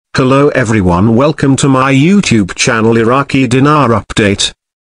Hello everyone, welcome to my YouTube channel Iraqi Dinar Update.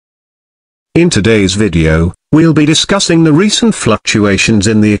 In today's video, we'll be discussing the recent fluctuations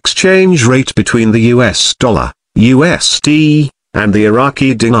in the exchange rate between the US dollar, USD, and the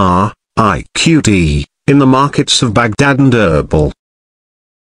Iraqi dinar, IQD, in the markets of Baghdad and Erbil.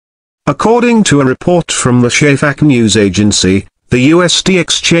 According to a report from the Shafaq news agency, the USD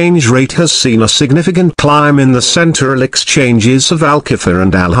exchange rate has seen a significant climb in the central exchanges of Al-Kafir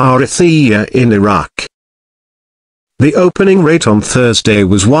and Al-Harithiyya in Iraq. The opening rate on Thursday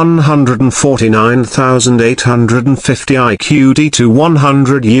was 149,850 IQD to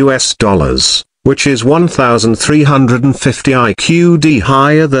 100 US dollars, which is 1,350 IQD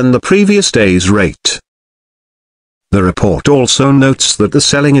higher than the previous day's rate. The report also notes that the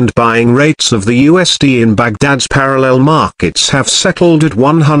selling and buying rates of the USD in Baghdad's parallel markets have settled at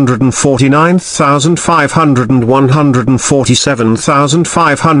 149,500 and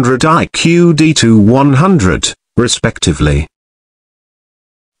 147,500 IQD to 100, respectively.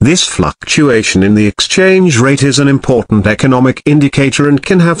 This fluctuation in the exchange rate is an important economic indicator and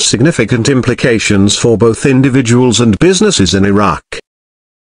can have significant implications for both individuals and businesses in Iraq.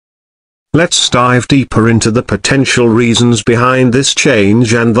 Let's dive deeper into the potential reasons behind this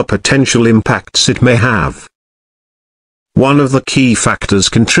change and the potential impacts it may have. One of the key factors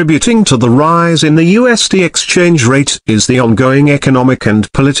contributing to the rise in the USD exchange rate is the ongoing economic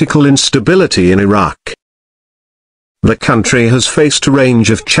and political instability in Iraq. The country has faced a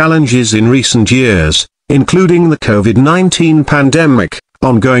range of challenges in recent years, including the COVID-19 pandemic,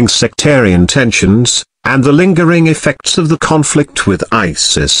 ongoing sectarian tensions, and the lingering effects of the conflict with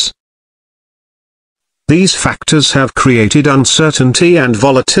ISIS. These factors have created uncertainty and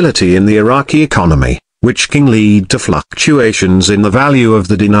volatility in the Iraqi economy, which can lead to fluctuations in the value of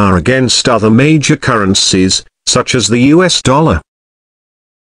the dinar against other major currencies, such as the US dollar.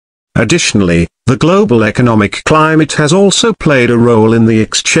 Additionally, the global economic climate has also played a role in the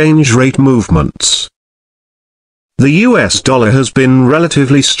exchange rate movements. The US dollar has been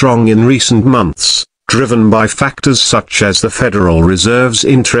relatively strong in recent months, driven by factors such as the Federal Reserve's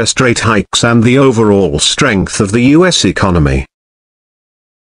interest rate hikes and the overall strength of the US economy.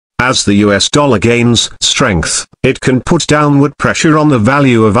 As the US dollar gains strength, it can put downward pressure on the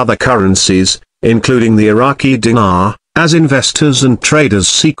value of other currencies, including the Iraqi dinar, as investors and traders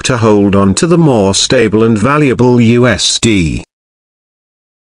seek to hold on to the more stable and valuable USD.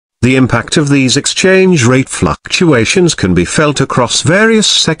 The impact of these exchange rate fluctuations can be felt across various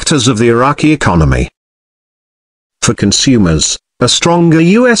sectors of the Iraqi economy. For consumers, a stronger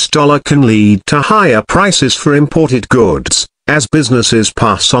US dollar can lead to higher prices for imported goods, as businesses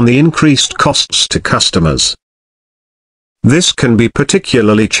pass on the increased costs to customers. This can be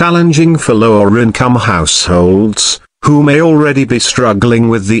particularly challenging for lower-income households, who may already be struggling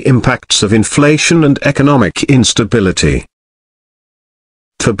with the impacts of inflation and economic instability.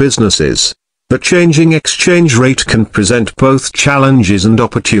 For businesses, the changing exchange rate can present both challenges and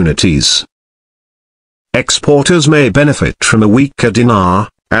opportunities. Exporters may benefit from a weaker dinar,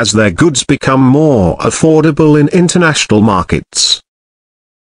 as their goods become more affordable in international markets.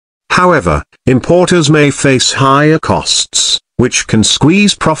 However, importers may face higher costs, which can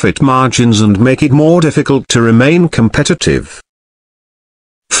squeeze profit margins and make it more difficult to remain competitive.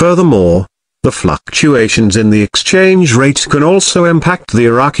 Furthermore, the fluctuations in the exchange rate can also impact the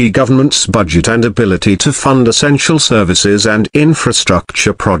Iraqi government's budget and ability to fund essential services and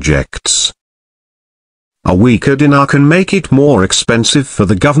infrastructure projects. A weaker dinar can make it more expensive for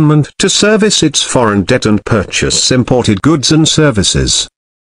the government to service its foreign debt and purchase imported goods and services.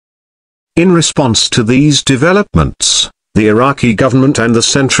 In response to these developments, the Iraqi government and the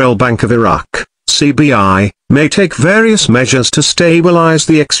Central Bank of Iraq, CBI, may take various measures to stabilize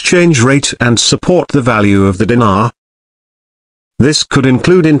the exchange rate and support the value of the dinar. This could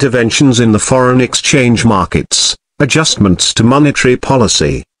include interventions in the foreign exchange markets, adjustments to monetary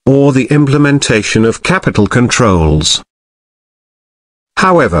policy, or the implementation of capital controls.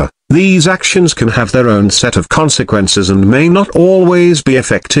 However, these actions can have their own set of consequences and may not always be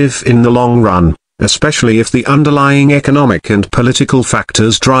effective in the long run, especially if the underlying economic and political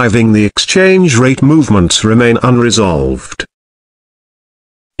factors driving the exchange rate movements remain unresolved.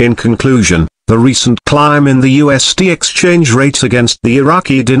 In conclusion, the recent climb in the USD exchange rate against the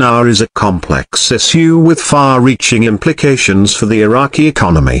Iraqi dinar is a complex issue with far-reaching implications for the Iraqi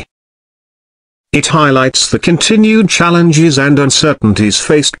economy. It highlights the continued challenges and uncertainties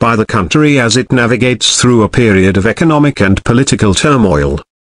faced by the country as it navigates through a period of economic and political turmoil.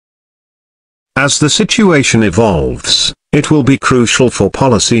 As the situation evolves, it will be crucial for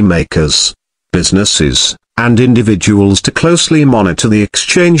policymakers, businesses, and individuals to closely monitor the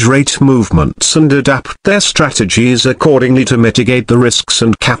exchange rate movements and adapt their strategies accordingly to mitigate the risks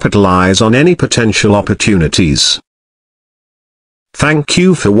and capitalize on any potential opportunities. Thank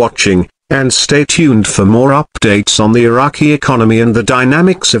you for watching, and stay tuned for more updates on the Iraqi economy and the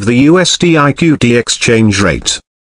dynamics of the USD-IQD exchange rate.